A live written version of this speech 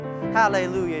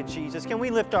Hallelujah, Jesus. Can we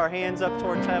lift our hands up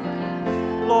towards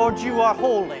heaven? Lord, you are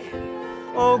holy.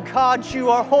 Oh God, you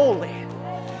are holy.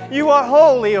 You are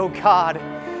holy, oh God.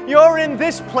 You're in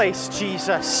this place,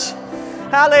 Jesus.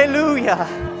 Hallelujah.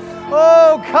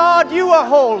 Oh God, you are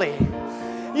holy.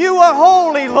 You are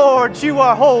holy, Lord. You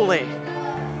are holy.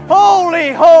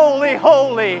 Holy, holy,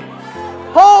 holy.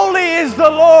 Holy is the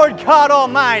Lord God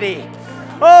Almighty.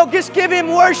 Oh, just give Him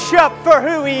worship for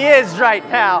who He is right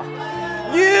now.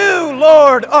 You,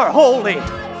 Lord, are holy.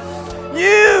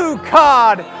 You,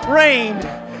 God, reign.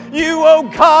 You, oh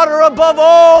God, are above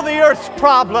all the earth's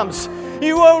problems.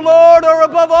 You, oh Lord, are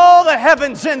above all the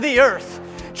heavens and the earth.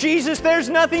 Jesus, there's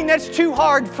nothing that's too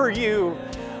hard for you.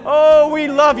 Oh, we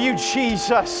love you,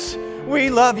 Jesus. We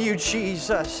love you,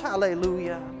 Jesus.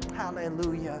 Hallelujah.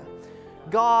 Hallelujah.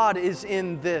 God is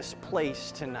in this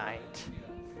place tonight.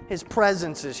 His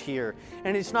presence is here.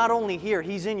 And it's not only here,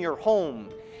 He's in your home.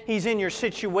 He's in your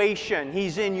situation.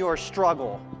 He's in your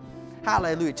struggle.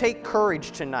 Hallelujah. Take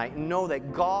courage tonight and know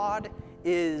that God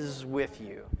is with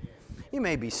you. You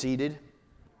may be seated.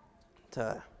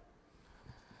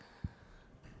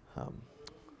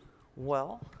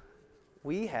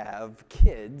 We have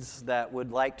kids that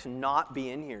would like to not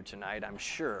be in here tonight, I'm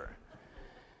sure.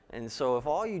 And so if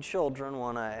all you children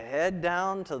want to head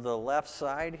down to the left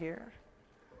side here,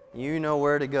 you know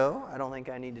where to go. I don't think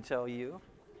I need to tell you.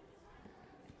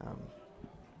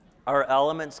 Our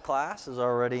elements class is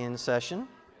already in session.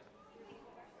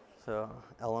 So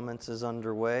elements is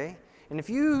underway. And if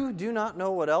you do not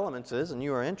know what elements is and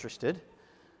you are interested,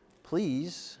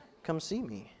 please come see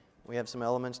me. We have some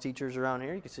elements teachers around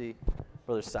here. You can see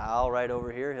Brother Sal right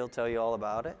over here. He'll tell you all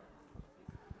about it.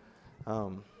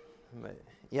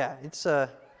 It's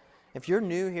if you're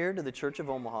new here to the Church of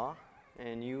Omaha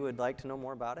and you would like to know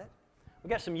more about it,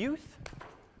 we got some youth.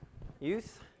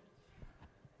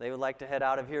 They would like to head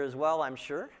out of here as well, I'm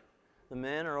sure. The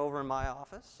men are over in my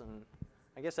office, and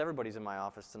I guess everybody's in my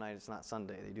office tonight. It's not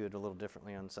Sunday. They do it a little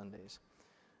differently on Sundays.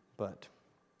 But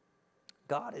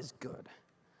God is good.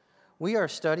 We are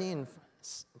studying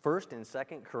 1st and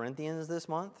 2nd Corinthians this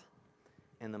month,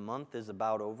 and the month is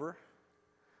about over.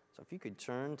 So if you could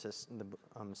turn to the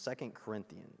 2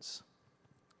 Corinthians.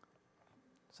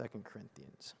 2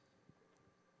 Corinthians.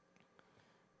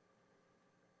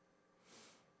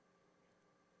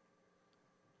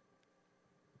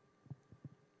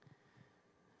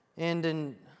 And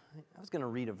I was going to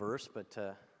read a verse, but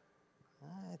I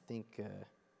think,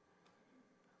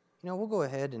 we'll go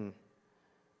ahead and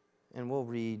we'll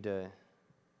read 2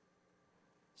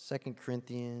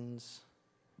 Corinthians.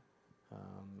 I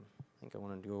think I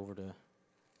want to go over to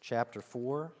chapter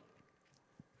 4.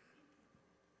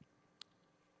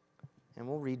 And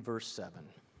we'll read verse 7.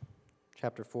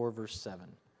 Chapter 4, verse 7.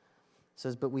 It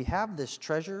says, "But we have this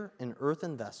treasure in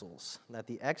earthen vessels, that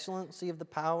the excellency of the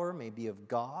power may be of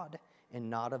God and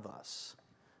not of us."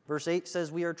 Verse 8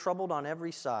 says, "We are troubled on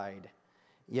every side,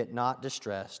 yet not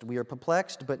distressed. We are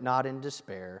perplexed, but not in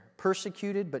despair.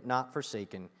 Persecuted, but not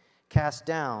forsaken. Cast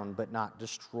down, but not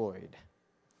destroyed."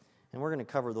 And we're going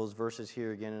to cover those verses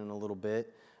here again in a little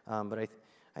bit. But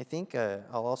I think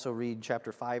I'll also read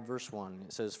chapter 5, verse 1.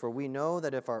 It says, "For we know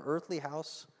that if our earthly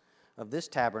house of this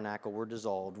tabernacle were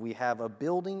dissolved, we have a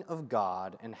building of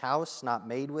God, an house not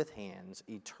made with hands,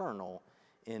 eternal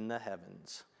in the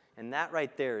heavens." And that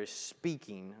right there is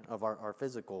speaking of our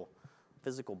physical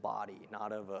body,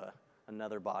 not of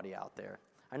another body out there.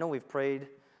 I know we've prayed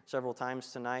several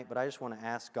times tonight, but I just want to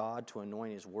ask God to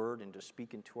anoint His word and to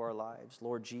speak into our lives.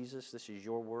 Lord Jesus, this is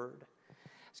your word.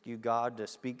 Ask you, God, to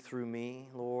speak through me,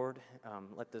 Lord.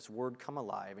 Let this word come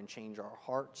alive and change our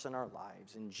hearts and our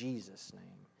lives. In Jesus'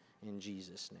 name. In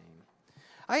Jesus' name.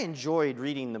 I enjoyed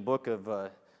reading the book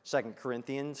of 2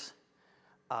 Corinthians.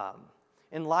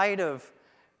 In light of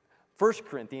 1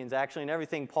 Corinthians, actually, and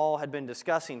everything Paul had been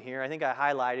discussing here, I think I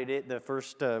highlighted it the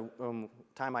first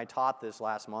time I taught this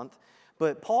last month.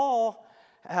 But Paul,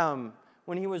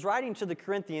 when he was writing to the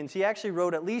Corinthians, he actually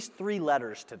wrote at least 3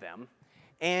 letters to them.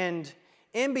 And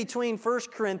in between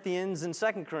 1 Corinthians and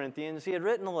 2 Corinthians, he had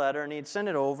written a letter, and he had sent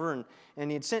it over, and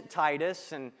he had sent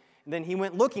Titus, and then he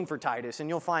went looking for Titus, and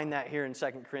you'll find that here in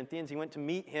 2 Corinthians. He went to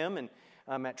meet him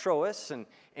at Troas, and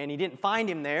he didn't find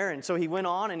him there, and so he went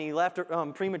on, and he left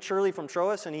prematurely from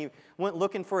Troas, and he went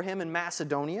looking for him in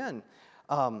Macedonia,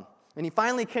 and he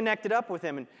finally connected up with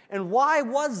him. And why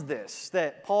was this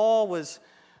that Paul was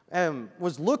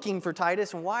looking for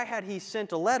Titus, and why had he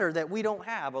sent a letter that we don't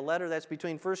have, a letter that's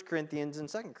between 1 Corinthians and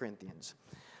 2 Corinthians?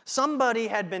 Somebody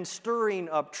had been stirring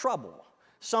up trouble.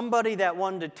 Somebody that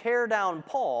wanted to tear down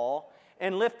Paul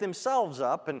and lift themselves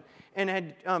up and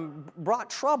had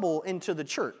brought trouble into the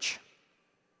church.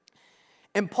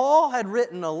 And Paul had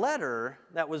written a letter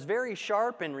that was very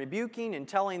sharp and rebuking and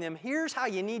telling them, here's how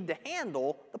you need to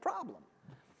handle the problem.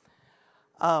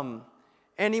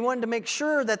 And he wanted to make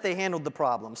sure that they handled the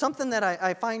problem. Something that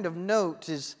I find of note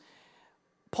is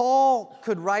Paul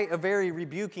could write a very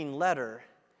rebuking letter,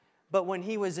 but when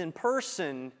he was in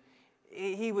person,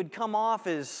 he would come off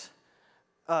as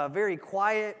very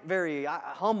quiet, very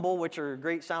humble, which are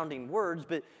great sounding words,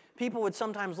 but people would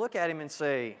sometimes look at him and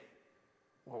say,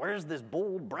 well, where's this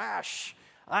bold, brash,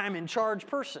 I'm in charge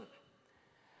person?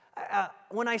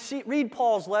 When I read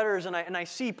Paul's letters and I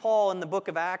see Paul in the book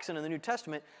of Acts and in the New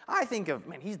Testament, I think of,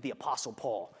 man, he's the Apostle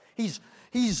Paul. He's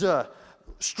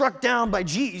struck down by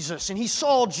Jesus, and he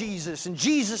saw Jesus, and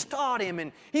Jesus taught him,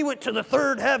 and he went to the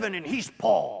third heaven, and he's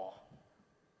Paul.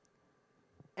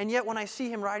 And yet when I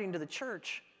see him writing to the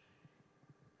church,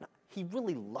 he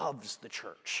really loves the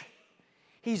church.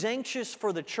 He's anxious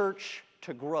for the church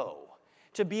to grow,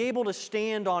 to be able to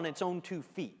stand on its own 2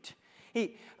 feet.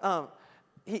 He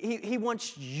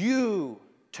wants you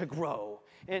to grow.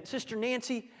 And Sister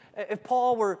Nancy, if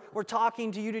Paul were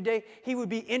talking to you today, he would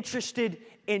be interested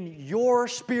in your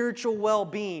spiritual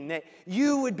well-being, that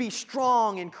you would be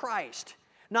strong in Christ,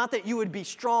 not that you would be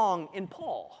strong in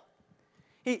Paul.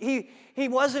 He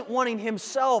wasn't wanting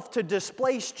himself to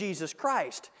displace Jesus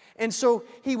Christ. And so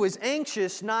he was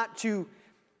anxious not to,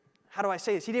 how do I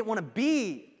say this? He didn't want to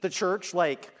be the church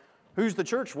like, who's the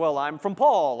church? Well, I'm from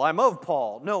Paul. I'm of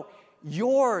Paul. No,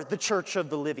 you're the church of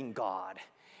the living God.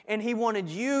 And he wanted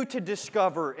you to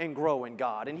discover and grow in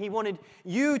God. And he wanted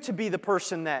you to be the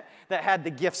person that had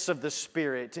the gifts of the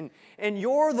Spirit. And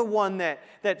you're the one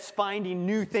that's finding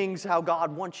new things how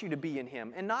God wants you to be in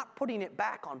him and not putting it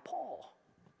back on Paul.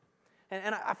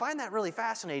 And I find that really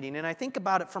fascinating. And I think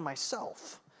about it for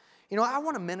myself. You know, I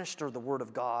want to minister the Word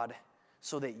of God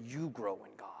so that you grow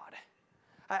in God.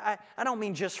 I don't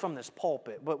mean just from this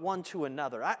pulpit, but one to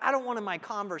another. I don't want in my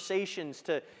conversations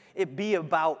to it be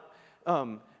about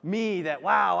me that,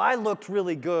 wow, I looked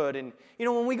really good. And, you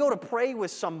know, when we go to pray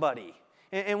with somebody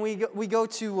and we go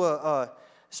to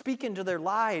speak into their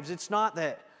lives, it's not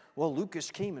that, well,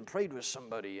 Lucas came and prayed with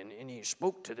somebody and he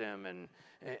spoke to them and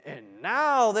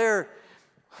now they're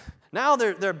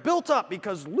built up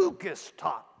because Lucas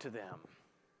talked to them.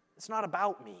 It's not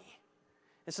about me.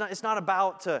 It's not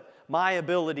about my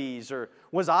abilities, or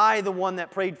was I the one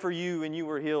that prayed for you and you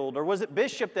were healed, or was it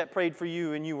Bishop that prayed for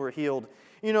you and you were healed?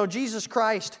 You know, Jesus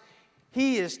Christ,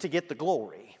 he is to get the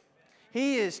glory.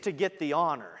 He is to get the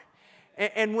honor.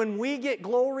 And when we get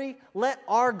glory, let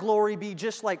our glory be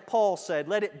just like Paul said,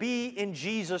 let it be in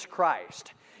Jesus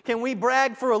Christ. Can we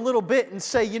brag for a little bit and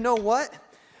say, you know what?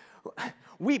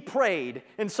 We prayed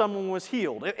and someone was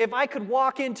healed. If I could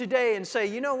walk in today and say,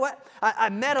 you know what? I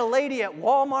met a lady at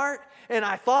Walmart and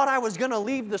I thought I was going to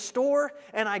leave the store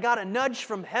and I got a nudge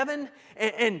from heaven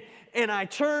and I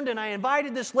turned and I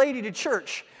invited this lady to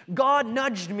church. God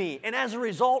nudged me, and as a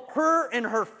result, her and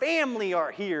her family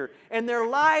are here and their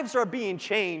lives are being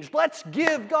changed. Let's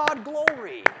give God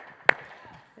glory.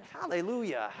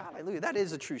 Hallelujah, hallelujah. That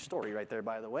is a true story right there,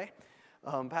 by the way.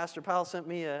 Pastor Powell sent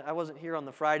me, I wasn't here on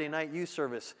the Friday night youth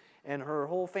service, and her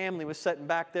whole family was sitting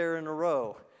back there in a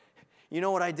row. You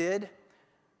know what I did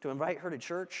to invite her to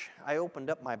church? I opened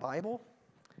up my Bible,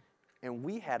 and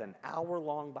we had an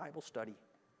hour-long Bible study.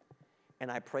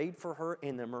 And I prayed for her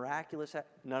in the miraculous,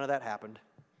 none of that happened.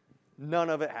 None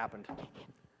of it happened.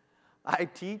 I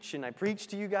teach and I preach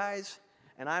to you guys,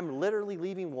 and I'm literally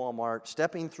leaving Walmart,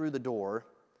 stepping through the door,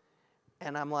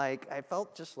 and I'm like, I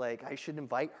felt just like I should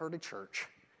invite her to church.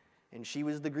 And she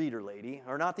was the greeter lady,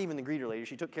 or not even the greeter lady.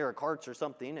 She took care of carts or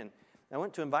something, and I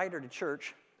went to invite her to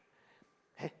church.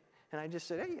 And I just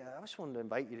said, hey, I just wanted to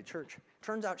invite you to church.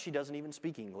 Turns out she doesn't even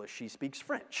speak English. She speaks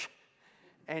French.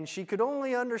 And she could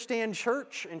only understand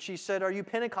church, and she said, are you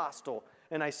Pentecostal?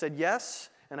 And I said, yes.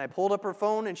 And I pulled up her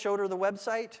phone and showed her the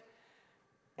website.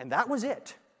 And that was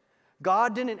it.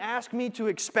 God didn't ask me to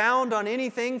expound on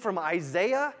anything from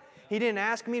Isaiah. He didn't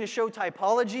ask me to show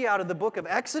typology out of the book of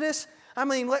Exodus. I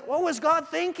mean, what was God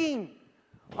thinking?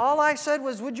 All I said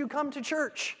was, would you come to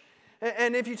church?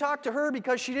 And if you talk to her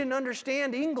because she didn't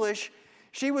understand English,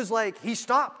 she was like, he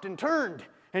stopped and turned.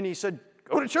 And he said,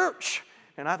 go to church.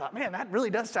 And I thought, man, that really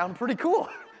does sound pretty cool.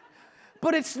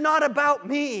 But it's not about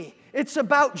me. It's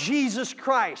about Jesus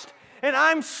Christ. And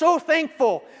I'm so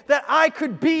thankful that I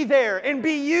could be there and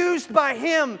be used by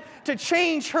Him to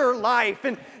change her life.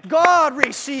 And God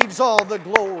receives all the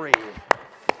glory.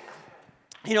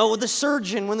 You know, when the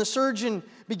surgeon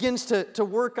begins to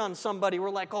work on somebody, we're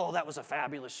like, oh, that was a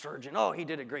fabulous surgeon. Oh, he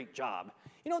did a great job.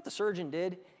 You know what the surgeon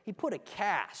did? He put a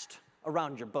cast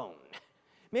around your bone.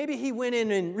 Maybe he went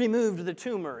in and removed the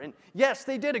tumor. And yes,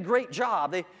 they did a great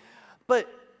job. But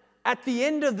at the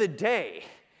end of the day,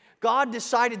 God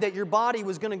decided that your body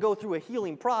was going to go through a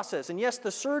healing process. And yes,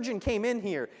 the surgeon came in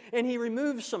here and he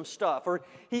removed some stuff, or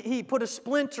he put a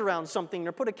splint around something,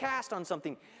 or put a cast on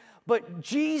something. But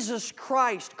Jesus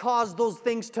Christ caused those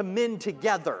things to mend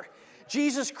together.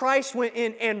 Jesus Christ went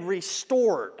in and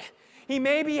restored. He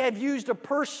maybe have used a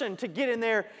person to get in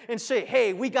there and say,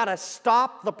 hey, we got to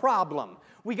stop the problem.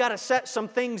 We got to set some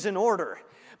things in order.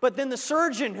 But then the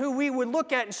surgeon, who we would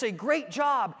look at and say, great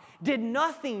job, did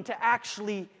nothing to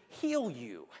actually heal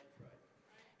you.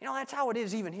 You know, that's how it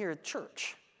is even here at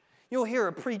church. You'll hear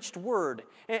a preached word,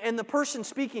 and the person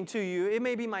speaking to you, it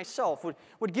may be myself,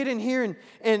 would get in here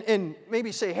and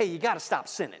maybe say, hey, you got to stop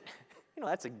sinning. You know,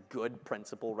 that's a good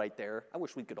principle right there. I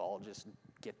wish we could all just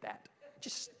get that.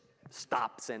 Just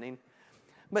stop sinning.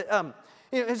 But,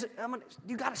 you know,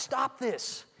 you got to stop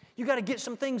this. You got to get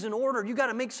some things in order. You got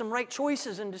to make some right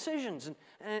choices and decisions,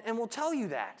 and we'll tell you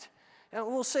that. And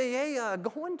we'll say, hey,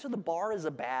 going to the bar is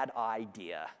a bad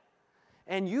idea.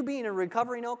 And you being a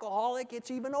recovering alcoholic,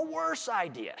 it's even a worse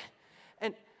idea.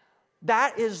 And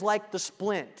that is like the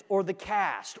splint or the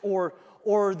cast or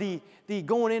the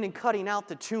going in and cutting out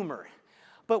the tumor.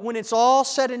 But when it's all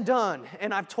said and done,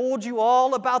 and I've told you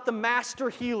all about the master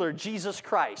healer, Jesus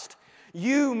Christ,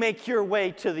 you make your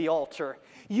way to the altar.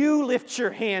 You lift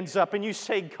your hands up and you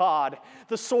say, God,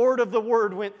 the sword of the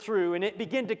word went through and it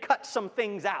began to cut some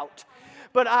things out.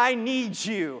 But I need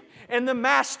you. And the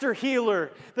master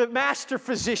healer, the master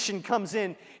physician comes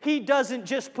in. He doesn't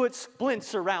just put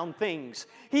splints around things.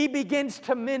 He begins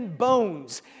to mend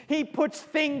bones. He puts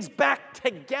things back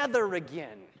together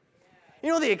again. You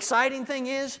know, the exciting thing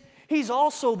is, he's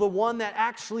also the one that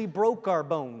actually broke our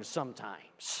bones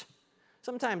sometimes.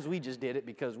 Sometimes we just did it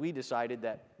because we decided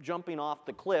that jumping off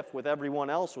the cliff with everyone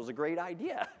else was a great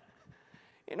idea.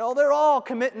 You know, they're all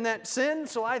committing that sin,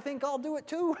 so I think I'll do it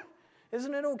too.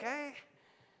 Isn't it okay?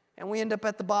 And we end up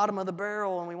at the bottom of the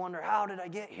barrel and we wonder, how did I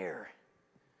get here?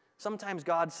 Sometimes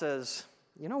God says,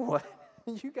 you know what?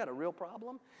 You got a real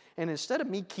problem. And instead of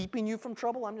me keeping you from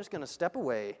trouble, I'm just going to step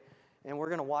away and we're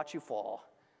going to watch you fall.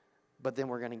 But then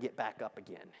we're going to get back up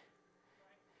again.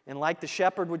 And like the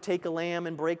shepherd would take a lamb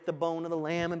and break the bone of the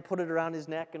lamb and put it around his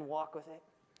neck and walk with it,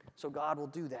 so God will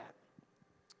do that.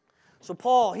 So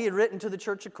Paul, he had written to the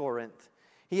church of Corinth.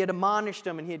 He had admonished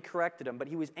them and he had corrected them, but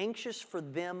he was anxious for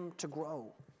them to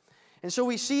grow. And so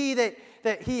we see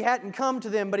that he hadn't come to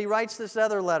them, but he writes this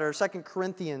other letter, 2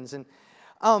 Corinthians. And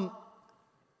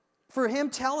for him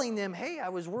telling them, hey, I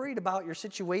was worried about your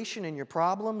situation and your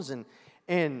problems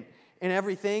and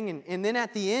everything. And then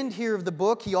at the end here of the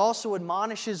book, he also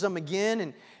admonishes them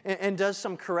again and does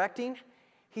some correcting.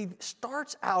 He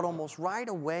starts out almost right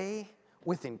away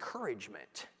with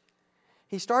encouragement.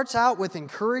 He starts out with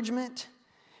encouragement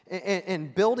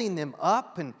and building them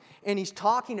up. And he's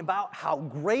talking about how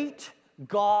great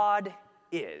God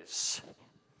is.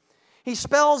 He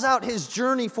spells out his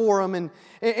journey for them,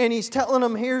 and he's telling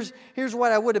them, here's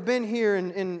what I would have been here.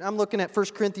 And I'm looking at 1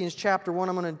 Corinthians chapter 1.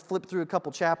 I'm going to flip through a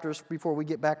couple chapters before we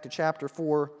get back to chapter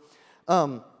 4.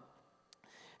 And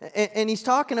he's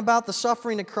talking about the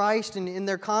suffering of Christ and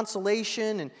their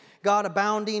consolation and God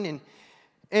abounding.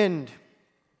 And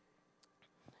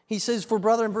he says, for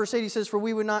brother, in verse 8, he says, for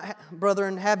we would not,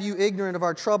 brethren, have you ignorant of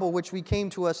our trouble which we came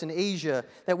to us in Asia,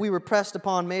 that we were pressed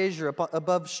upon measure,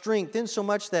 above strength,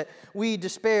 insomuch that we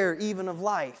despair even of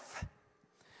life.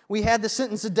 We had the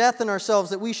sentence of death in ourselves,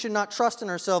 that we should not trust in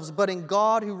ourselves, but in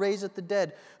God who raiseth the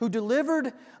dead, who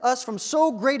delivered us from so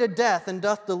great a death, and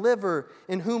doth deliver,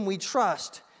 in whom we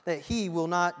trust, that he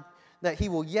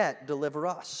will yet deliver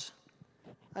us.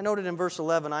 I noted in verse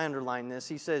 11, I underlined this,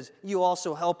 he says, you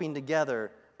also helping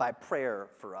together by prayer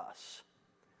for us.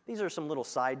 These are some little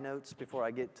side notes before I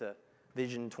get to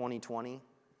Vision 2020.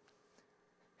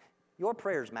 Your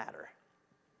prayers matter.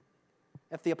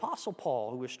 If the Apostle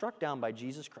Paul, who was struck down by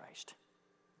Jesus Christ,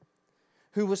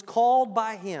 who was called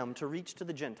by him to reach to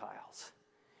the Gentiles,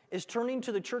 is turning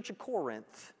to the church of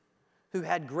Corinth, who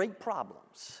had great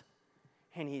problems,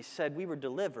 and he said, we were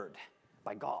delivered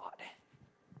by God,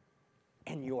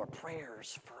 and your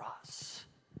prayers for us.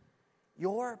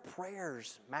 Your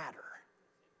prayers matter.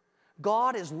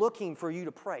 God is looking for you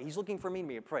to pray. He's looking for me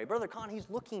to pray. Brother Con, he's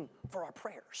looking for our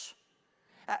prayers.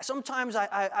 Sometimes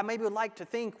I maybe would like to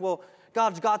think, well,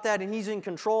 God's got that and he's in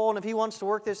control, and if he wants to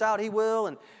work this out, he will.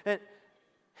 And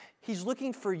he's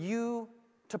looking for you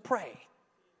to pray.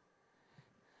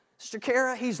 Sister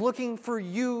Kara, he's looking for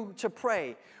you to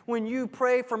pray. When you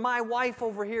pray for my wife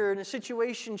over here in a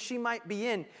situation she might be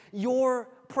in, your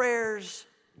prayers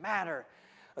matter.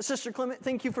 Sister Clement,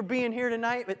 thank you for being here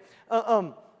tonight.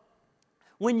 But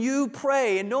when you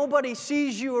pray and nobody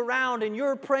sees you around and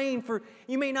you're praying for,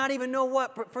 you may not even know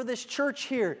what, but for this church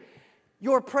here,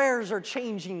 your prayers are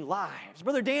changing lives.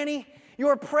 Brother Danny,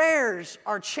 your prayers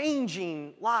are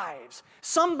changing lives.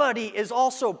 Somebody is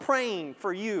also praying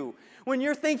for you. When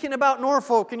you're thinking about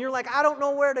Norfolk and you're like, I don't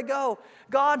know where to go,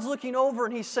 God's looking over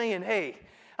and He's saying, hey,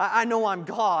 I know I'm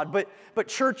God, but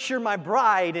church, you're my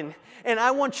bride, and I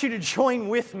want you to join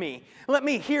with me. Let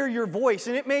me hear your voice.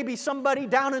 And it may be somebody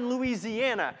down in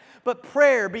Louisiana, but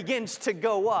prayer begins to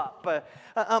go up.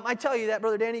 I tell you that,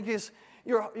 Brother Danny, because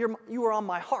you were on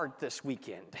my heart this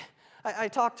weekend. I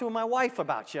talked to my wife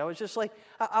about you. I was just like,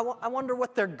 I wonder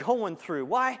what they're going through.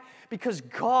 Why? Because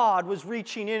God was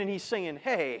reaching in and He's saying,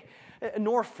 hey,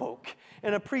 Norfolk,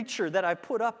 and a preacher that I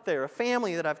put up there, a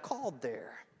family that I've called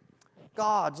there.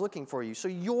 God's looking for you. So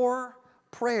your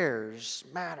prayers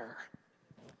matter.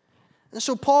 And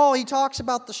so Paul, he talks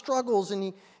about the struggles,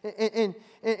 and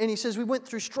he says we went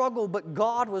through struggle, but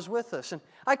God was with us. And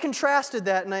I contrasted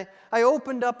that, and I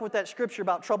opened up with that scripture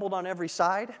about troubled on every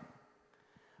side.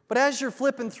 But as you're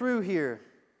flipping through here,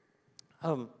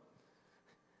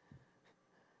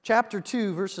 chapter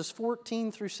 2, verses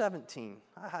 14 through 17,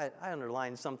 I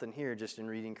underlined something here just in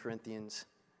reading Corinthians.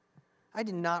 I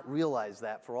did not realize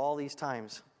that for all these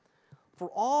times. For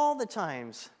all the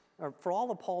times, or for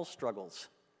all of Paul's struggles,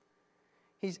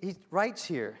 he writes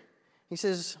here, he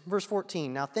says, verse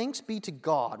 14, now thanks be to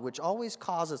God, which always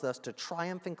causes us to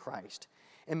triumph in Christ,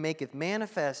 and maketh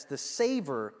manifest the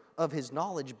savor of His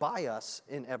knowledge by us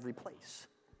in every place.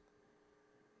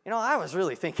 You know, I was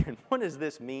really thinking, what does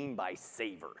this mean by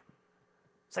savor?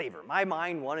 Savor. My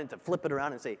mind wanted to flip it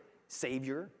around and say,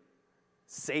 Savior,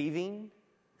 saving,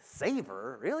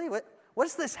 savor? Really? What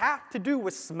does this have to do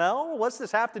with smell? What's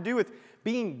this have to do with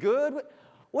being good?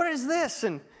 What is this?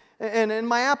 And in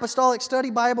my Apostolic Study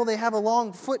Bible, they have a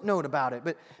long footnote about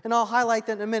it, and I'll highlight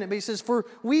that in a minute. But he says, for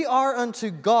we are unto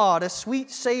God a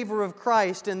sweet savor of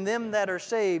Christ in them that are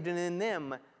saved and in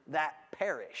them that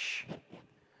perish.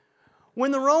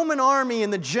 When the Roman army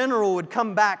and the general would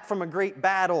come back from a great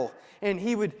battle, and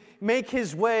he would make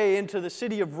his way into the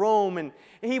city of Rome, and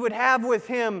he would have with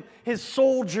him his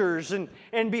soldiers,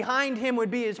 and behind him would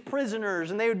be his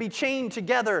prisoners, and they would be chained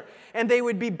together, and they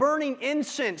would be burning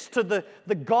incense to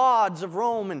the gods of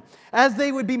Rome. And as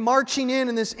they would be marching in,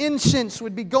 and this incense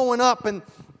would be going up, and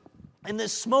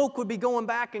this smoke would be going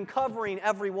back and covering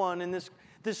everyone, and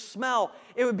this smell,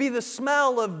 it would be the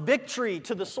smell of victory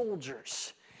to the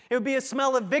soldiers. It would be a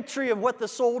smell of victory of what the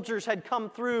soldiers had come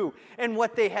through and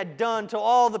what they had done to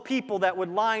all the people that would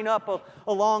line up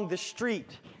along the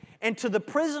street. And to the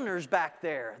prisoners back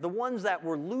there, the ones that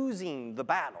were losing the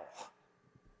battle,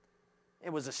 it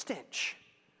was a stench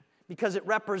because it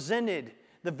represented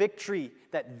the victory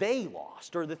that they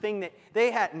lost, or the thing that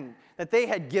they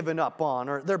had given up on,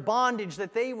 or their bondage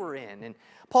that they were in. And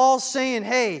Paul's saying,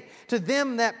 hey, to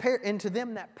them that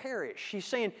perish. He's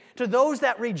saying, to those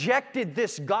that rejected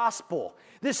this gospel,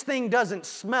 this thing doesn't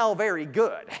smell very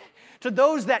good. To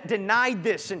those that denied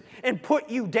this and put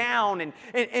you down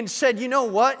and said, you know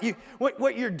what?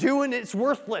 What you're doing is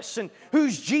worthless. And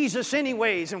who's Jesus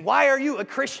anyways? And why are you a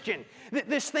Christian?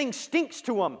 This thing stinks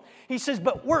to them. He says,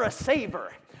 but we're a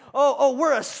savor. Oh,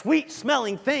 we're a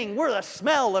sweet-smelling thing. We're the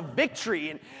smell of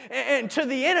victory. And to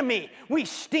the enemy, we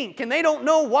stink. And they don't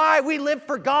know why we live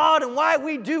for God and why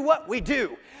we do what we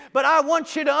do. But I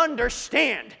want you to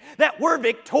understand that we're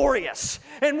victorious.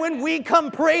 And when we come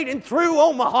parading through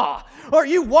Omaha, or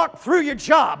you walk through your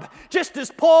job, just as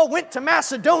Paul went to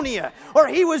Macedonia, or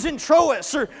he was in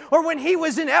Troas, or when he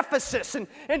was in Ephesus,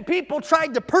 and people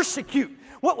tried to persecute,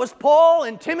 what was Paul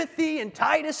and Timothy and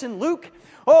Titus and Luke?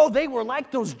 Oh, they were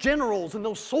like those generals and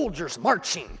those soldiers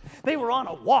marching. They were on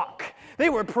a walk. They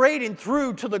were parading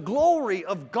through to the glory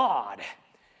of God.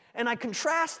 And I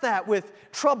contrast that with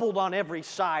troubled on every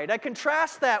side. I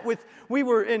contrast that with we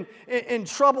were in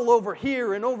trouble over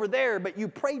here and over there, but you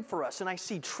prayed for us. And I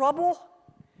see trouble,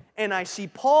 and I see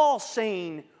Paul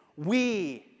saying,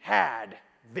 we had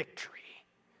victory.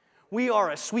 We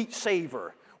are a sweet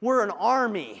savor. We're an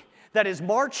army that is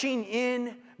marching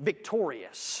in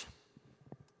victorious.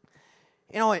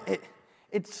 You know,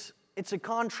 it's a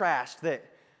contrast that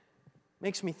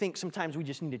makes me think sometimes we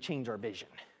just need to change our vision.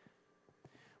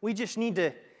 We just need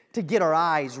to get our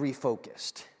eyes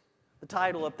refocused. The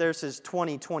title up there says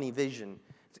 2020 Vision.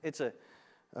 It's a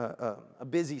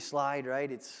busy slide,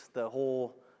 right? It's the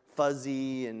whole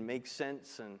fuzzy and makes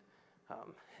sense. And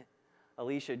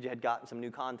Alicia had gotten some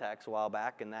new contacts a while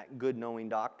back, and that good knowing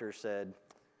doctor said,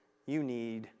 you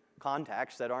need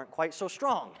contacts that aren't quite so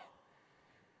strong.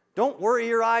 Don't worry,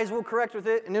 your eyes will correct with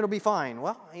it and it'll be fine.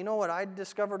 Well, you know what I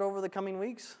discovered over the coming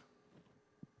weeks?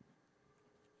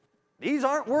 These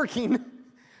aren't working.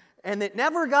 And it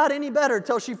never got any better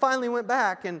until she finally went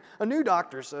back and a new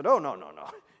doctor said, oh, no.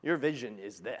 Your vision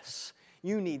is this.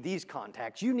 You need these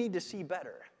contacts. You need to see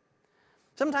better.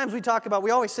 Sometimes we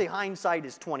always say hindsight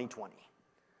is 20/20.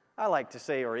 I like to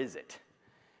say, or is it?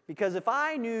 Because if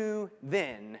I knew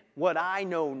then what I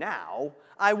know now,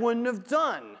 I wouldn't have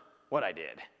done what I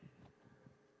did.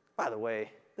 By the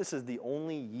way, this is the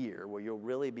only year where you'll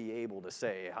really be able to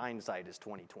say hindsight is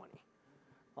 20/20.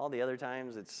 All the other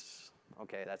times, it's,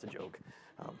 okay, that's a joke.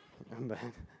 But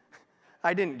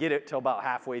I didn't get it till about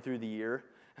halfway through the year.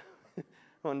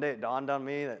 One day it dawned on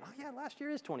me that, oh yeah, last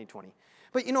year is 20/20.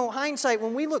 But hindsight,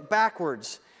 when we look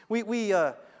backwards, we'll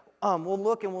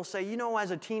look and we'll say,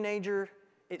 as a teenager,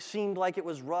 it seemed like it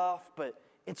was rough, but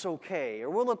it's okay.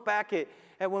 Or we'll look back at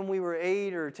when we were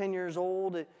 8 or 10 years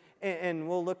old, and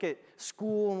we'll look at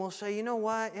school and we'll say, you know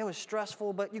what, it was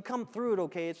stressful, but you come through it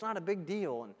okay. It's not a big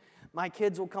deal. And my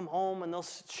kids will come home and they'll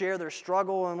share their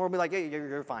struggle, and we'll be like, hey,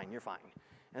 you're fine.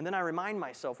 And then I remind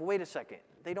myself, well, wait a second.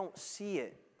 They don't see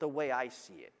it the way I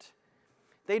see it.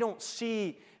 They don't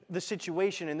see the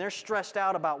situation, and they're stressed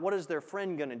out about what is their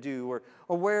friend going to do,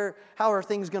 or how are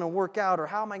things going to work out, or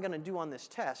how am I going to do on this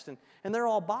test, and they're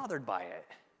all bothered by it.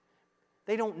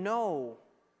 They don't know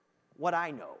what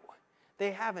I know.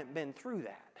 They haven't been through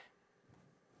that.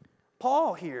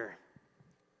 Paul here,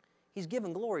 he's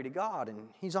giving glory to God, and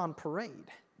he's on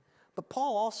parade. But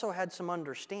Paul also had some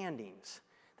understandings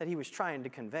that he was trying to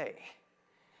convey.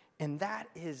 And that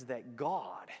is that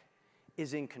God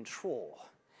is in control.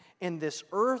 And this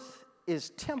earth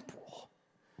is temporal.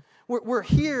 We're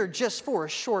here just for a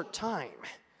short time.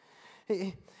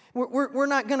 We're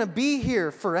not going to be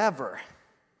here forever.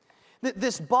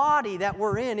 This body that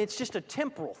we're in, it's just a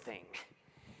temporal thing.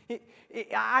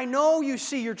 I know you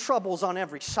see your troubles on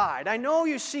every side. I know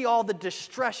you see all the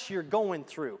distress you're going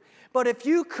through. But if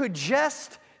you could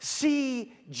just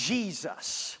see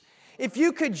Jesus, if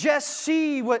you could just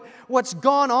see what's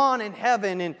gone on in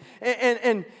heaven,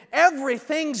 and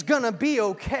everything's going to be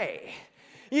okay.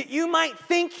 You might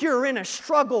think you're in a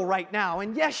struggle right now,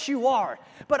 and yes, you are.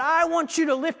 But I want you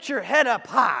to lift your head up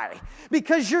high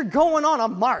because you're going on a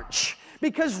march,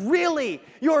 because really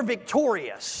you're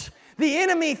victorious. The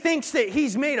enemy thinks that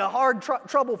he's made a hard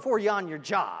trouble for you on your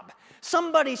job.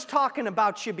 Somebody's talking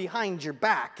about you behind your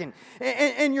back,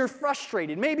 and you're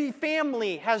frustrated. Maybe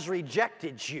family has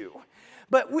rejected you.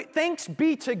 But thanks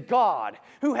be to God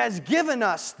who has given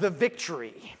us the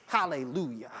victory.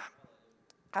 Hallelujah.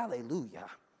 Hallelujah.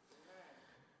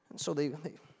 And so he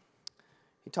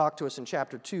talked to us in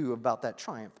chapter 2 about that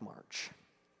triumph march.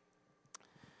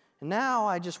 And now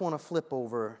I just want to flip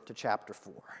over to chapter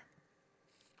 4.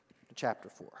 Chapter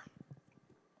 4.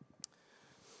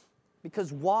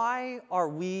 Because why are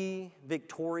we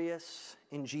victorious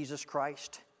in Jesus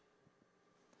Christ?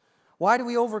 Why do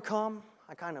we overcome?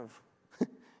 I kind of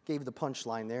gave the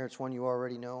punchline there. It's one you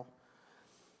already know.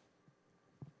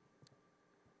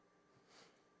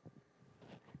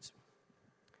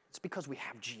 It's because we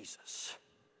have Jesus.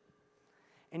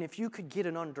 And if you could get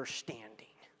an understanding,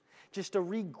 just a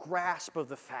re-grasp of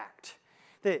the fact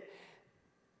that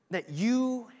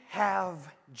you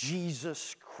have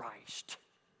Jesus Christ.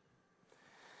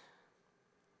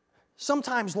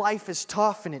 Sometimes life is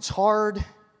tough and it's hard.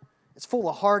 It's full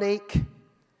of heartache.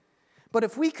 But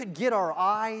if we could get our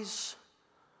eyes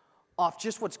off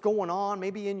just what's going on,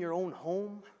 maybe in your own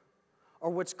home, or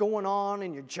what's going on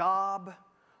in your job,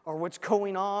 or what's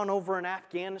going on over in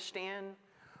Afghanistan,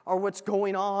 or what's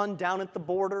going on down at the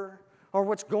border, or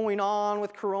what's going on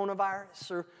with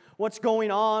coronavirus, or what's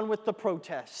going on with the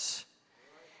protests.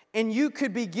 And you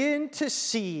could begin to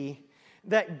see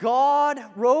that God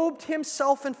robed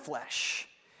himself in flesh,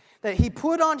 that he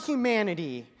put on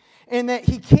humanity, and that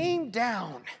he came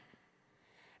down,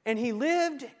 and he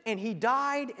lived, and he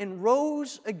died, and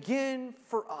rose again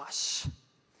for us.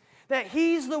 That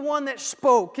he's the one that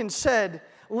spoke and said,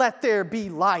 "Let there be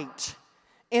light,"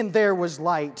 and there was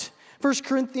light. 2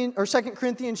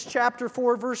 Corinthians chapter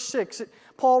 4, verse 6,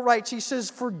 Paul writes, he says,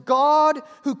 "For God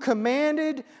who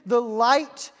commanded the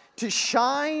light to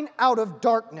shine out of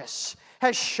darkness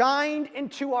has shined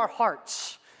into our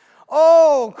hearts."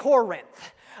 Oh,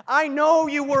 Corinth, I know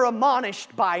you were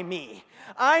admonished by me.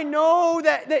 I know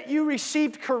that you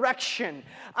received correction.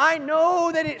 I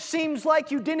know that it seems like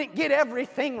you didn't get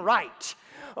everything right.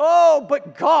 Oh,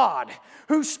 but God,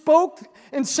 who spoke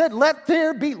and said, "Let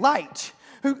there be light,"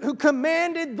 who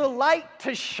commanded the light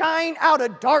to shine out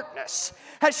of darkness,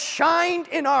 has shined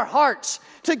in our hearts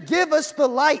to give us the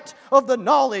light of the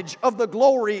knowledge of the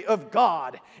glory of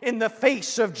God in the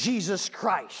face of Jesus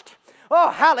Christ. Oh,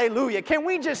 hallelujah. Can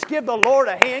we just give the Lord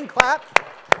a hand clap?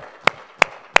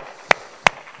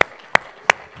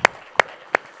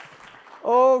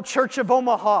 Oh, Church of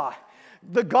Omaha,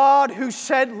 the God who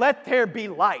said, "Let there be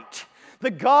light,"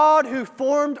 the God who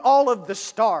formed all of the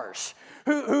stars,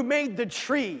 who made the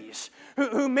trees,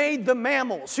 who made the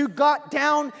mammals, who got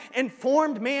down and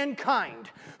formed mankind,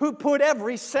 who put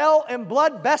every cell and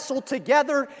blood vessel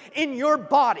together in your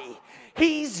body.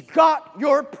 He's got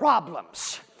your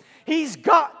problems. He's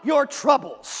got your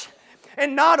troubles.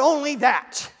 And not only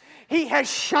that, He has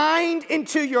shined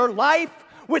into your life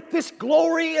with this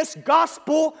glorious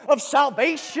gospel of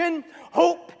salvation,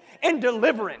 hope, and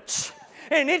deliverance.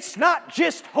 And it's not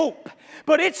just hope,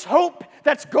 but it's hope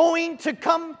that's going to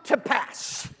come to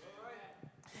pass.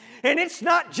 And it's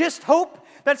not just hope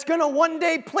that's going to one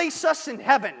day place us in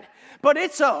heaven, but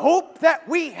it's a hope that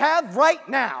we have right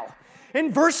now.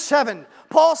 In verse 7,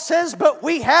 Paul says, "But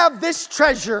we have this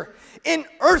treasure in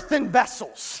earthen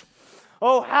vessels."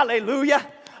 Oh, hallelujah.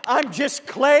 I'm just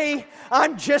clay.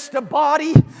 I'm just a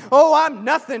body. Oh, I'm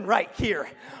nothing right here.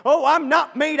 Oh, I'm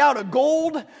not made out of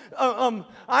gold. I'm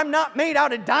not made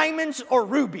out of diamonds or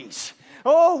rubies.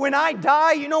 Oh, when I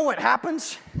die, you know what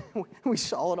happens? We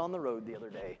saw it on the road the other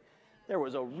day. There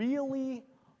was a really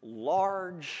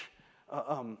large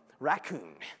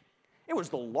raccoon. It was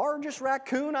the largest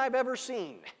raccoon I've ever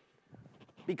seen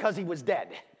because he was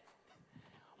dead.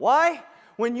 Why?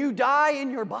 When you die in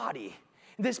your body,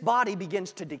 this body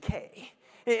begins to decay.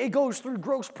 It goes through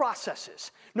gross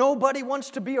processes. Nobody wants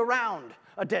to be around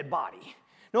a dead body.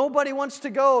 Nobody wants to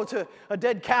go to a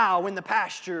dead cow in the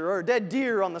pasture or a dead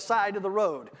deer on the side of the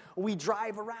road. We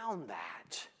drive around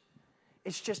that.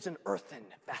 It's just an earthen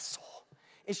vessel.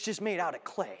 It's just made out of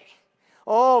clay.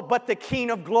 Oh, but the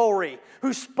King of glory,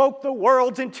 who spoke the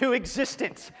worlds into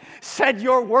existence, said,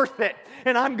 "You're worth it,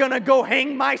 and I'm going to go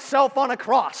hang myself on a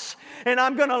cross, and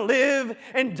I'm going to live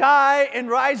and die and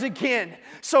rise again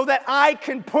so that I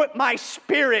can put my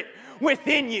spirit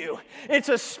within you." It's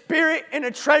a spirit and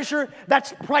a treasure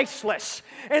that's priceless.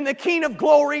 And the King of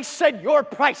glory said, "You're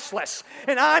priceless,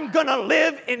 and I'm going to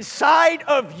live inside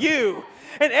of you."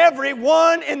 And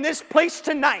everyone in this place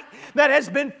tonight that has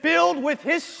been filled with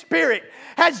His Spirit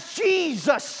has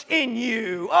Jesus in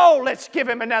you. Oh, let's give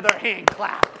Him another hand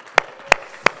clap.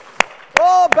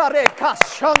 Oh, bareka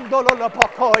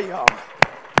shandololopokoyo.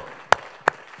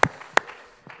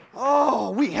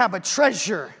 Oh, we have a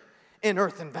treasure in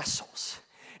earthen vessels.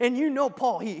 And you know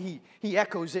Paul, he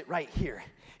echoes it right here.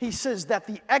 He says that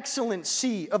the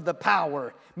excellency of the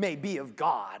power may be of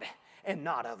God and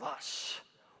not of us.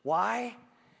 Why?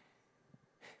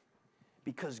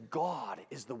 Because God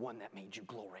is the one that made you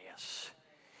glorious.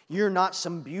 You're not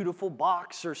some beautiful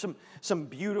box or some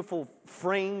beautiful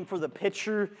frame for the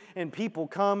picture, and people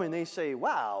come and they say,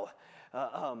 "Wow,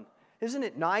 isn't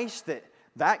it nice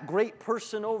that great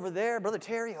person over there, Brother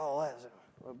Terry?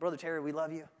 Brother Terry, we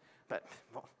love you." But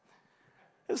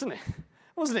wasn't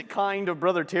it kind of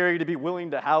Brother Terry to be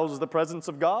willing to house the presence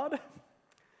of God?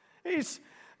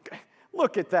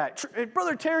 Look at that.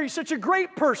 Brother Terry's such a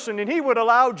great person, and he would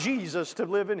allow Jesus to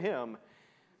live in him.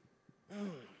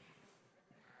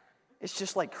 It's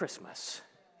just like Christmas.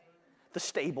 The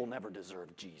stable never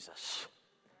deserved Jesus.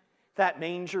 That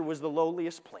manger was the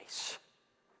lowliest place.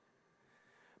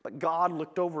 But God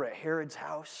looked over at Herod's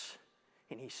house,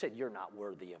 and He said, "You're not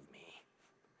worthy of me.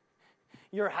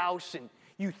 Your house, and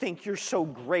you think you're so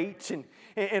great,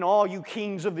 and all you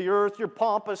kings of the earth, you're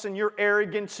pompous and you're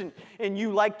arrogant, and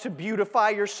you like to beautify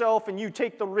yourself, and you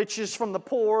take the riches from the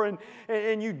poor,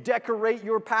 and you decorate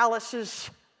your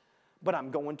palaces. But I'm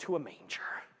going to a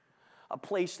manger, a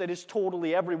place that is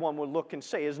totally, everyone would look and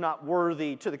say, is not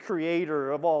worthy to the Creator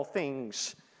of all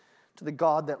things, to the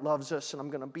God that loves us, and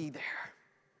I'm going to be there."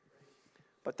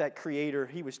 But that Creator,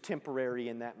 He was temporary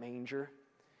in that manger.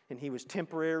 And He was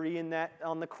temporary in that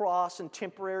on the cross and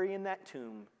temporary in that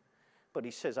tomb. But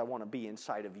He says, "I want to be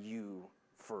inside of you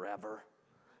forever.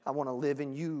 I want to live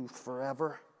in you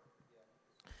forever."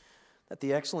 That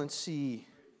the excellency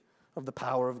of the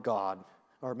power of God,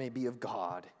 or may be of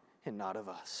God and not of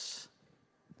us.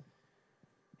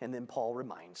 And then Paul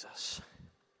reminds us.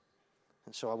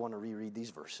 And so I want to reread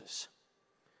these verses.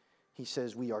 He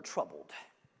says, "We are troubled."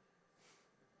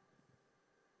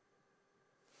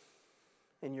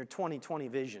 In your 2020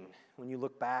 vision, when you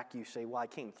look back, you say, "Well, I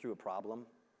came through a problem.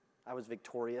 I was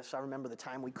victorious. I remember the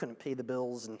time we couldn't pay the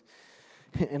bills,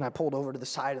 and I pulled over to the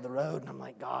side of the road, and I'm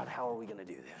like, God, how are we going to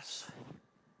do this?"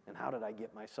 And how did I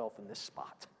get myself in this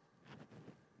spot?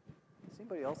 Has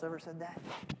anybody else ever said that?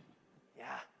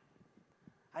 Yeah.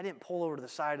 I didn't pull over to the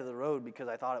side of the road because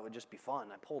I thought it would just be fun.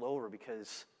 I pulled over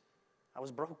because I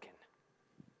was broken.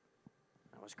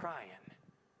 I was crying.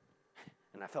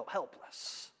 And I felt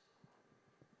helpless.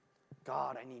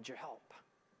 God, I need your help.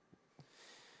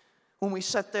 When we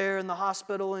sat there in the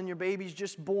hospital and your baby's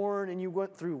just born and you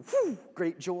went through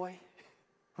great joy.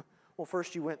 Well,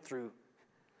 first you went through,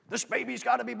 this baby's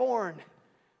got to be born.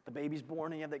 The baby's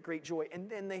born and you have that great joy. And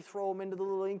then they throw him into the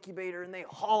little incubator and they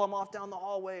haul him off down the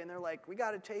hallway. And they're like, we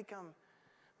got to take him.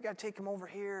 We got to take him over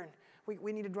here. And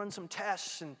we need to run some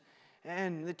tests.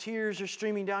 And the tears are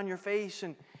streaming down your face.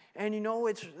 And you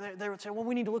know, they would say, well,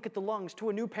 we need to look at the lungs. To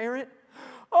a new parent,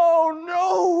 oh,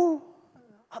 no.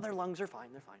 Oh, their lungs are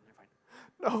fine. They're fine.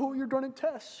 No, you're running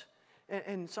tests.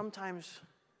 And sometimes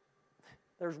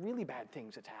there's really bad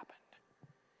things that's happened.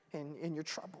 And you're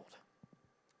troubled.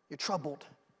 You're troubled.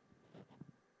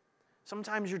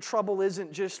 Sometimes your trouble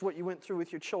isn't just what you went through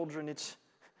with your children. It's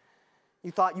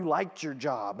you thought you liked your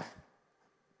job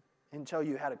until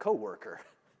you had a coworker,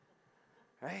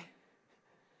 right?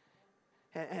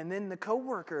 And then the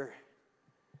coworker,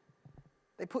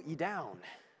 they put you down.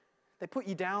 They put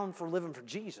you down for living for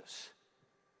Jesus.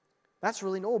 That's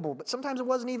really noble, but sometimes it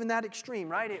wasn't even that extreme,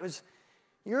 right? It was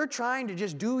you're trying to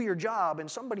just do your job and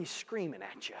somebody's screaming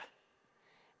at you.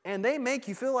 And they make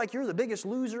you feel like you're the biggest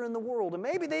loser in the world. And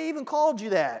maybe they even called you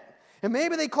that. And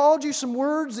maybe they called you some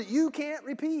words that you can't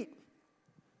repeat.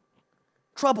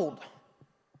 Troubled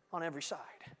on every side.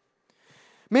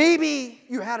 Maybe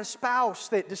you had a spouse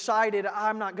that decided,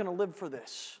 I'm not going to live for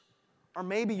this. Or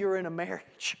maybe you're in a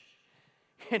marriage.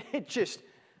 And it just,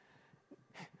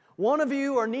 one of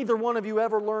you or neither one of you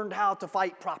ever learned how to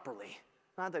fight properly.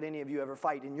 Not that any of you ever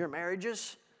fight in your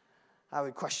marriages. I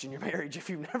would question your marriage if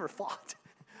you've never fought.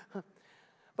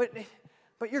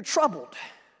 But you're troubled.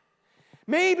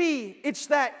 Maybe it's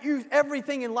that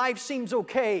everything in life seems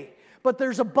okay, but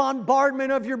there's a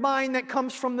bombardment of your mind that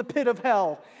comes from the pit of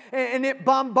hell, and it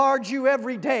bombards you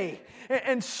every day.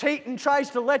 And Satan tries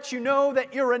to let you know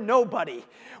that you're a nobody.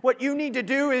 What you need to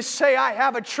do is say, I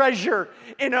have a treasure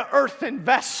in an earthen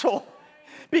vessel,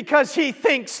 because he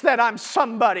thinks that I'm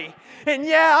somebody. And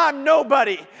yeah, I'm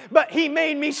nobody, but he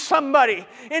made me somebody.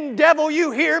 And devil,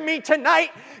 you hear me tonight?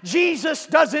 Jesus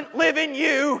doesn't live in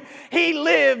you. He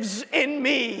lives in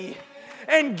me.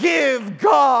 And give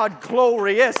God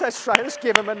glory. Yes, that's right. Let's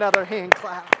give him another hand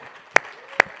clap.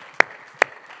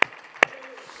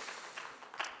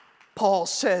 Paul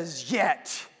says,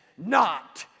 yet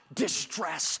not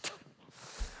distressed.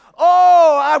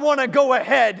 Oh, I want to go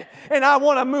ahead and I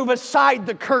want to move aside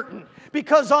the curtain.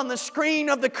 Because on the screen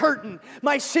of the curtain,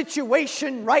 my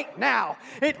situation right now,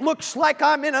 it looks like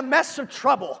I'm in a mess of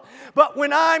trouble. But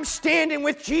when I'm standing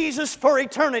with Jesus for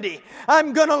eternity,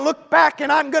 I'm going to look back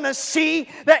and I'm going to see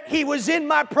that he was in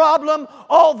my problem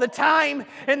all the time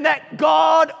and that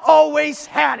God always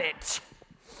had it.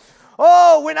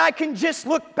 Oh, when I can just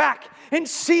look back and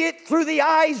see it through the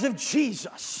eyes of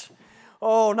Jesus.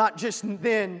 Oh, not just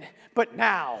then, but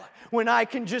now. When I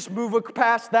can just move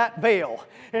past that veil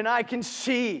and I can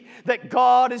see that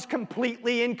God is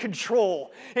completely in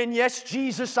control. And yes,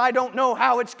 Jesus, I don't know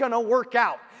how it's going to work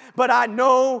out, but I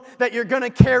know that you're going to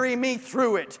carry me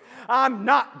through it. I'm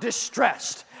not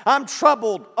distressed. I'm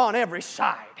troubled on every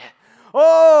side.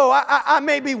 Oh, I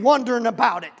may be wondering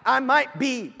about it. I might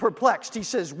be perplexed. He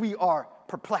says, we are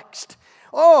perplexed.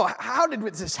 Oh, how did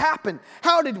this happen?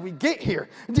 How did we get here?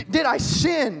 Did I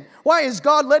sin? Why is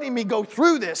God letting me go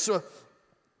through this?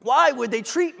 Why would they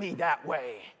treat me that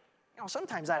way? You know,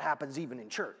 sometimes that happens even in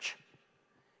church.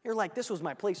 You're like, this was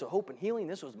my place of hope and healing.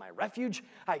 This was my refuge.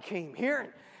 I came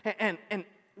here. And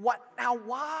what? Now,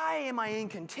 why am I in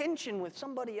contention with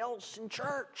somebody else in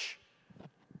church?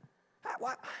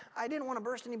 I didn't want to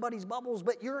burst anybody's bubbles,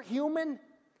 but you're human,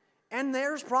 and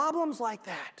there's problems like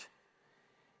that.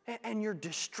 And you're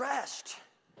distressed.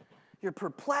 You're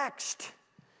perplexed.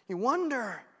 You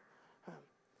wonder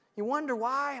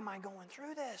why am I going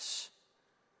through this?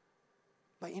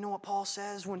 But you know what Paul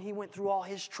says when he went through all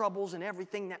his troubles and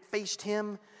everything that faced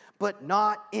him, but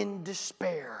not in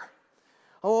despair.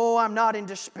 Oh, I'm not in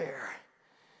despair.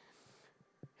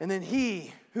 And then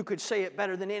he who could say it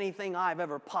better than anything I've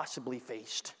ever possibly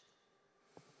faced.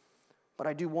 But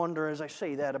I do wonder as I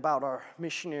say that about our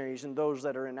missionaries and those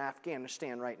that are in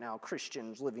Afghanistan right now,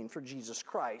 Christians living for Jesus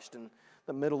Christ in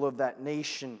the middle of that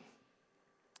nation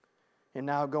and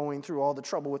now going through all the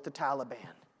trouble with the Taliban.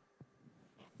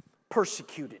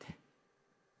 Persecuted.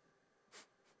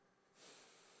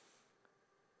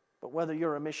 But whether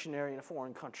you're a missionary in a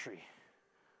foreign country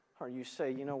Or you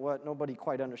say, you know what, nobody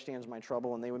quite understands my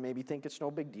trouble, and they would maybe think it's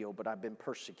no big deal, but I've been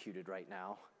persecuted right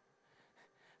now.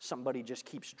 Somebody just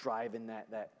keeps driving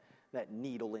that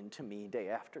needle into me day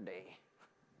after day.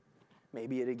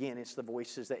 Maybe it's the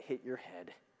voices that hit your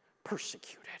head.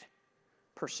 Persecuted.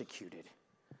 Persecuted.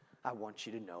 I want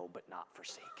you to know, but not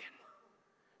forsaken.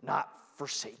 Not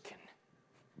forsaken.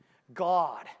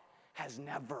 God has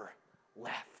never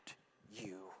left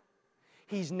you.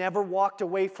 He's never walked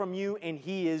away from you, and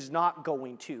He is not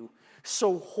going to.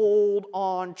 So hold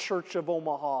on, Church of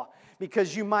Omaha,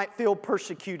 because you might feel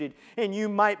persecuted, and you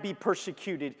might be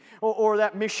persecuted. Or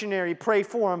that missionary, pray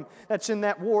for him, that's in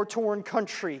that war-torn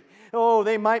country. Oh,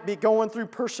 they might be going through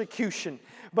persecution.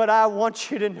 But I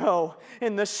want you to know,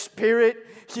 in the Spirit,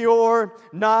 you're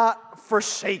not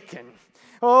forsaken.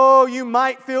 Oh, you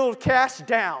might feel cast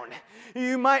down.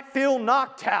 You might feel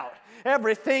knocked out.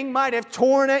 Everything might have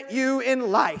torn at you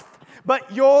in life,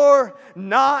 but you're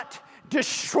not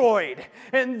destroyed.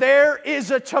 And there is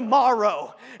a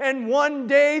tomorrow. And one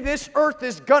day this earth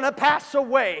is going to pass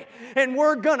away, and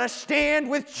we're going to stand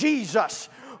with Jesus.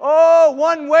 Oh,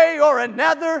 one way or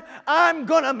another, I'm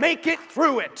going to make it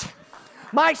through it.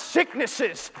 My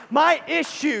sicknesses, my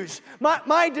issues,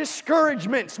 my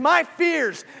discouragements, my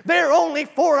fears, they're only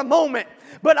for a moment.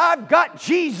 But I've got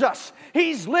Jesus.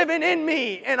 He's living in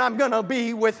me, and I'm going to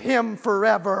be with Him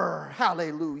forever.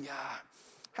 Hallelujah.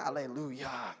 Hallelujah.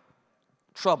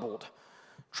 Troubled.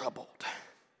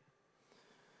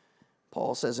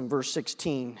 Paul says in verse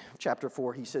 16, chapter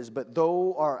 4, he says, but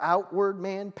though our outward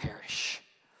man perish,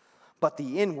 but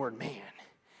the inward man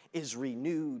is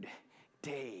renewed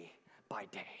day by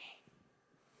day.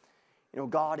 You know,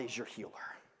 God is your healer.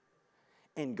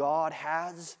 And God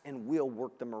has and will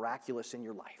work the miraculous in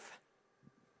your life.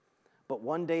 But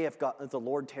one day, if the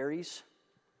Lord tarries,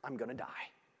 I'm going to die.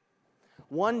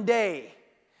 One day,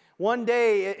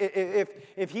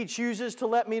 if He chooses to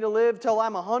let me to live till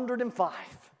I'm 105,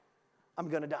 I'm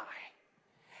going to die.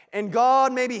 And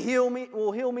God maybe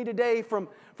will heal me today from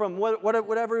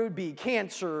whatever it would be,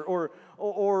 cancer or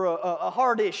a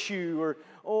heart issue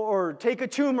or take a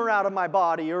tumor out of my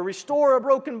body or restore a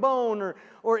broken bone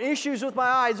or issues with my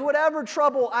eyes, whatever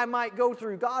trouble I might go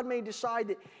through. God may decide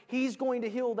that He's going to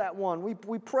heal that one.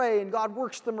 We pray and God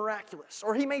works the miraculous.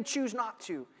 Or He may choose not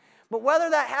to. But whether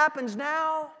that happens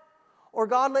now or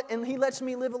and He lets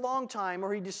me live a long time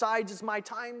or He decides it's my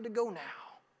time to go now,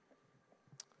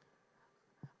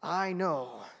 I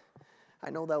know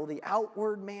that the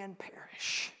outward man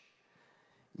perish,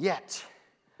 yet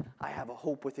I have a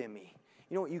hope within me.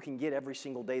 You know what you can get every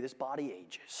single day? This body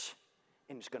ages,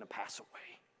 and it's going to pass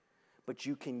away. But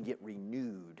you can get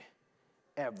renewed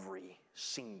every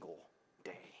single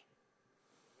day.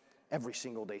 Every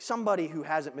single day. Somebody who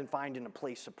hasn't been finding a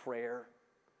place of prayer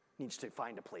needs to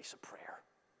find a place of prayer.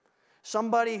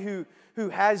 Somebody who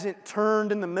hasn't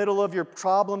turned in the middle of your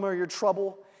problem or your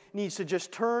trouble needs to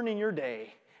just turn in your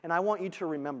day. And I want you to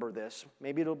remember this.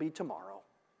 Maybe it'll be tomorrow.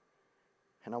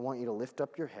 And I want you to lift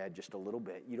up your head just a little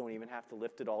bit. You don't even have to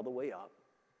lift it all the way up.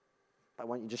 I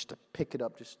want you just to pick it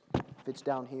up. Just if it's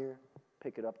down here,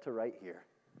 pick it up to right here.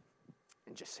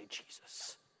 And just say,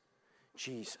 Jesus.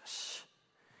 Jesus.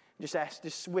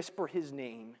 Just whisper His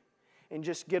name. And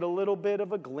just get a little bit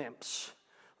of a glimpse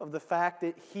of the fact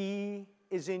that He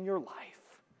is in your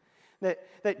life.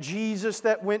 That Jesus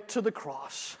that went to the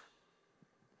cross.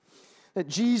 That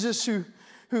Jesus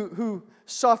who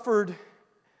suffered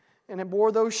and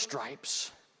bore those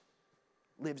stripes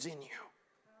lives in you.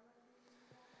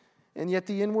 And yet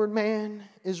the inward man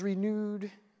is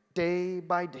renewed day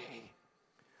by day.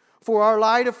 For our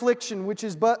light affliction, which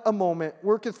is but a moment,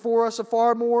 worketh for us a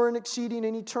far more and exceeding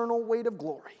and eternal weight of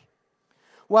glory.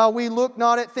 While we look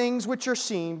not at things which are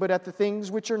seen, but at the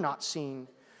things which are not seen.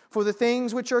 For the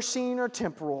things which are seen are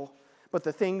temporal, but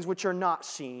the things which are not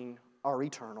seen are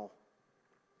eternal.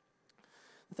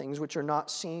 The things which are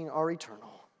not seen are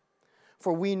eternal.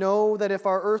 For we know that if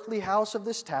our earthly house of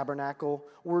this tabernacle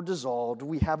were dissolved,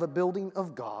 we have a building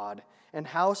of God, an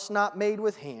house not made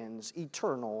with hands,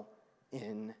 eternal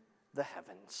in the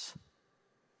heavens.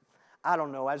 I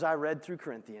don't know, as I read through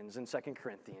Corinthians and 2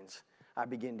 Corinthians, I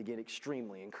begin to get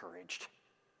extremely encouraged.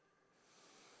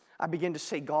 I begin to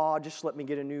say, God, just let me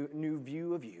get a new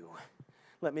view of you.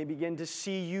 Let me begin to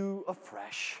see you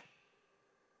afresh.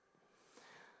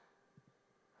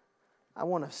 I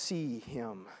want to see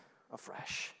Him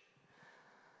afresh.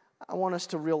 I want us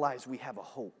to realize we have a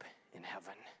hope in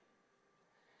heaven.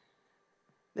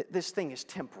 That this thing is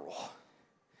temporal.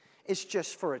 It's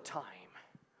just for a time.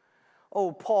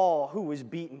 Oh, Paul, who was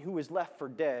beaten, who was left for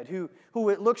dead, who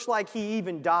it looks like he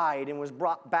even died and was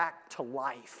brought back to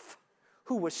life,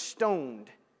 who was stoned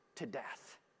to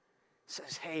death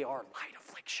says, hey, our light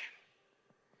affliction,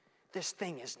 this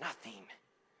thing is nothing.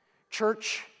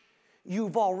 Church,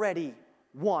 you've already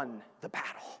won the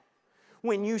battle.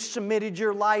 When you submitted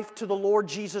your life to the Lord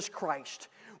Jesus Christ,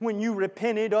 when you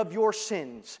repented of your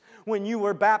sins, when you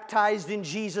were baptized in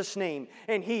Jesus' name,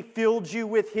 and He filled you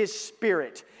with His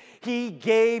Spirit, He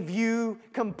gave you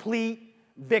complete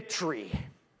victory.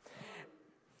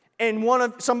 And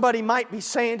somebody might be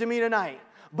saying to me tonight,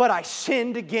 but I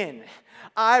sinned again.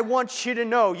 I want you to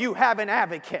know you have an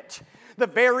advocate. The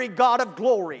very God of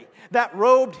glory that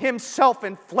robed Himself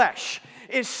in flesh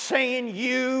is saying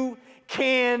you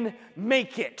can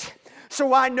make it.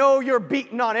 So I know you're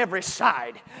beaten on every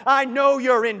side. I know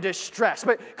you're in distress.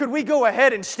 But could we go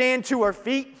ahead and stand to our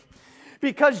feet?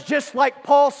 Because just like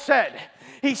Paul said,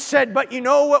 he said, but you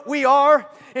know what we are?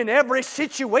 In every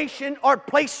situation or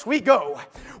place we go,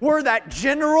 we're that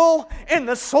general and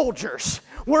the soldiers.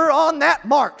 We're on that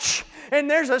march. And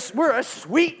we're a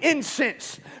sweet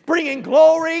incense, bringing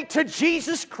glory to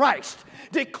Jesus Christ,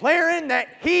 declaring that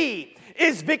He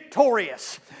is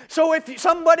victorious. So if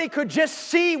somebody could just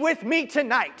see with me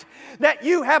tonight that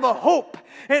you have a hope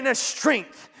and a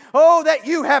strength, that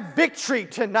you have victory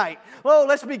tonight.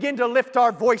 Let's begin to lift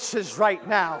our voices right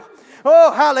now.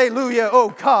 Hallelujah,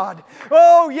 God.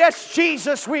 Yes,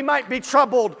 Jesus, we might be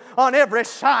troubled on every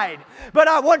side, but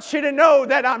I want you to know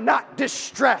that I'm not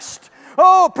distressed.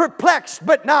 Perplexed,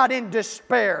 but not in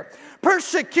despair.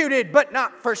 Persecuted, but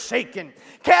not forsaken.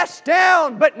 Cast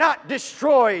down, but not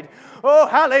destroyed.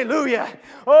 Hallelujah.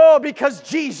 Because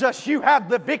Jesus, you have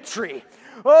the victory.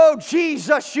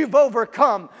 Jesus, you've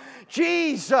overcome.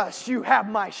 Jesus, you have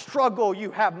my struggle.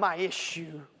 You have my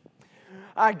issue.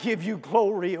 I give you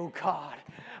glory, God.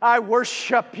 I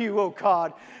worship you,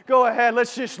 God. Go ahead,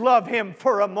 let's just love Him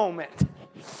for a moment.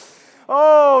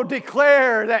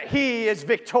 Declare that He is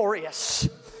victorious.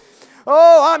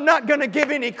 I'm not going to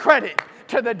give any credit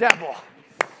to the devil.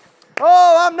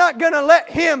 I'm not going to let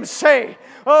him say,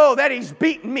 that he's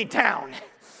beaten me down.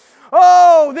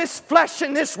 This flesh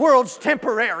in this world's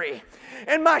temporary,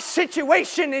 and my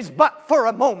situation is but for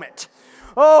a moment.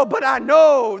 But I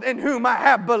know in whom I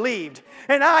have believed,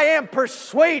 and I am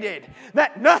persuaded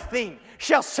that nothing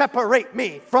shall separate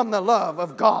me from the love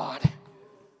of God.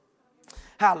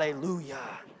 Hallelujah.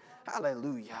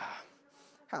 Hallelujah.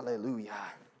 Hallelujah.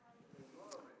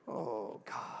 God.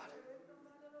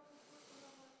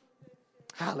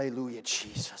 Hallelujah,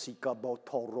 Jesus.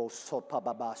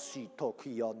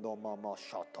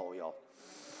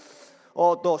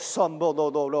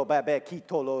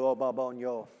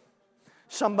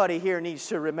 Somebody here needs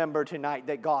to remember tonight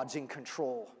that God's in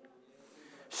control.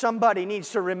 Somebody needs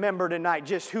to remember tonight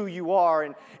just who you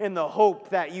are and the hope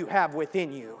that you have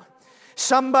within you.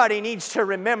 Somebody needs to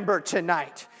remember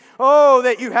tonight,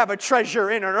 that you have a treasure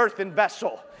in an earthen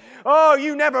vessel.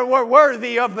 You never were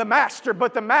worthy of the Master,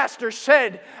 but the Master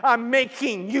said, I'm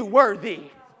making you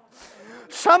worthy.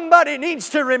 Somebody needs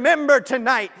to remember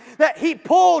tonight that He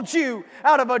pulled you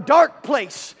out of a dark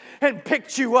place and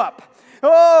picked you up.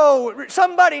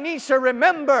 Somebody needs to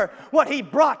remember what He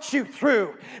brought you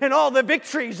through and all the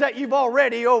victories that you've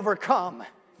already overcome.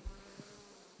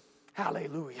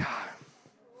 Hallelujah.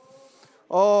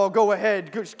 Go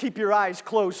ahead. Just keep your eyes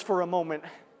closed for a moment.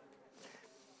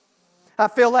 I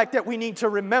feel like that we need to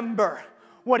remember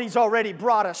what He's already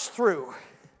brought us through.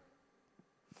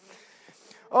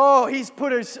 He's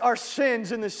put our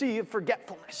sins in the sea of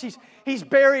forgetfulness. He's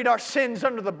buried our sins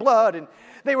under the blood, and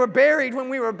they were buried when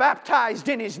we were baptized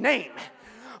in His name.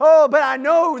 But I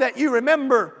know that you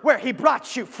remember where He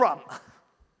brought you from.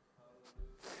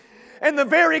 And the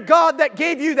very God that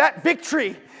gave you that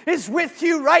victory is with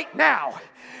you right now.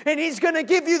 And He's going to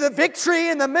give you the victory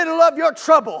in the middle of your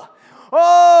trouble.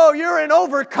 You're an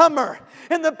overcomer,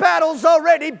 and the battle's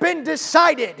already been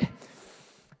decided.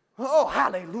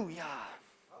 Hallelujah.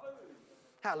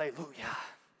 Hallelujah.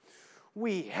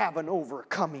 We have an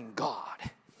overcoming God.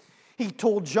 He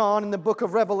told John in the book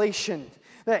of Revelation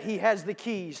that He has the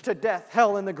keys to death,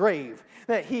 hell, and the grave.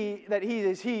 That he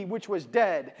is He which was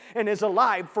dead and is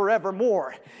alive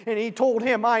forevermore. And He told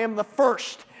him, I am the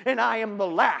first and I am the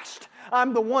last.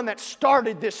 I'm the one that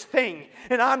started this thing,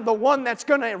 and I'm the one that's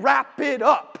going to wrap it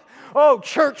up.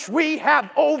 Church, we have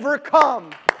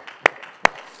overcome.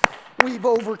 We've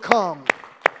overcome,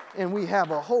 and we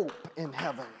have a hope in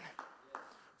heaven.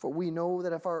 For we know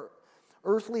that if our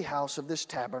earthly house of this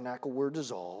tabernacle were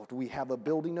dissolved, we have a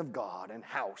building of God and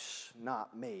house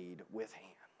not made with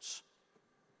hands.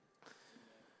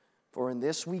 For in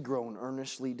this we groan,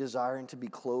 earnestly desiring to be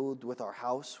clothed with our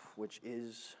house, which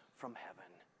is from heaven.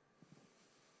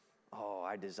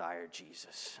 I desire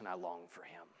Jesus, and I long for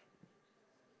Him.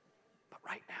 But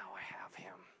right now I have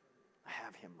him. I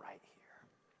have him right here.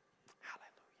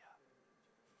 Hallelujah.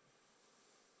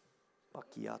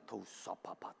 Bakiato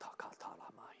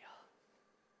sapapatakalamaya.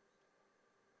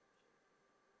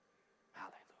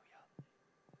 Hallelujah.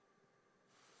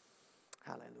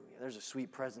 Hallelujah. There's a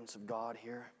sweet presence of God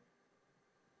here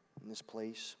in this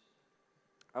place.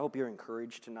 I hope you're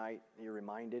encouraged tonight, that you're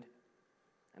reminded.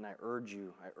 And I urge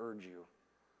you,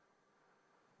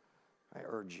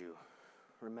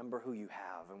 remember who you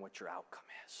have and what your outcome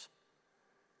is.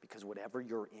 Because whatever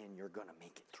you're in, you're going to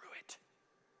make it through it.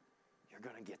 You're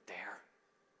going to get there.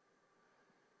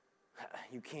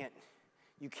 You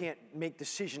can't make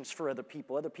decisions for other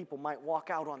people. Other people might walk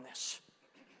out on this.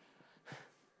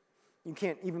 You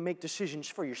can't even make decisions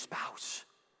for your spouse.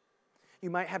 You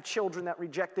might have children that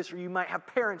reject this, or you might have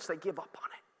parents that give up on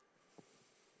it.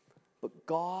 But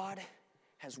God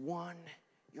has won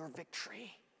your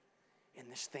victory, and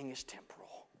this thing is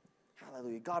temporal.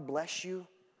 Hallelujah. God bless you.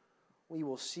 We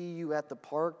will see you at the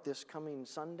park this coming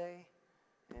Sunday.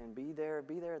 And be there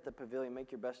at the pavilion.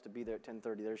 Make your best to be there at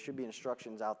 10:30. There should be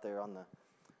instructions out there in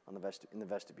the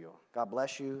vestibule. God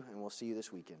bless you, and we'll see you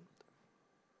this weekend.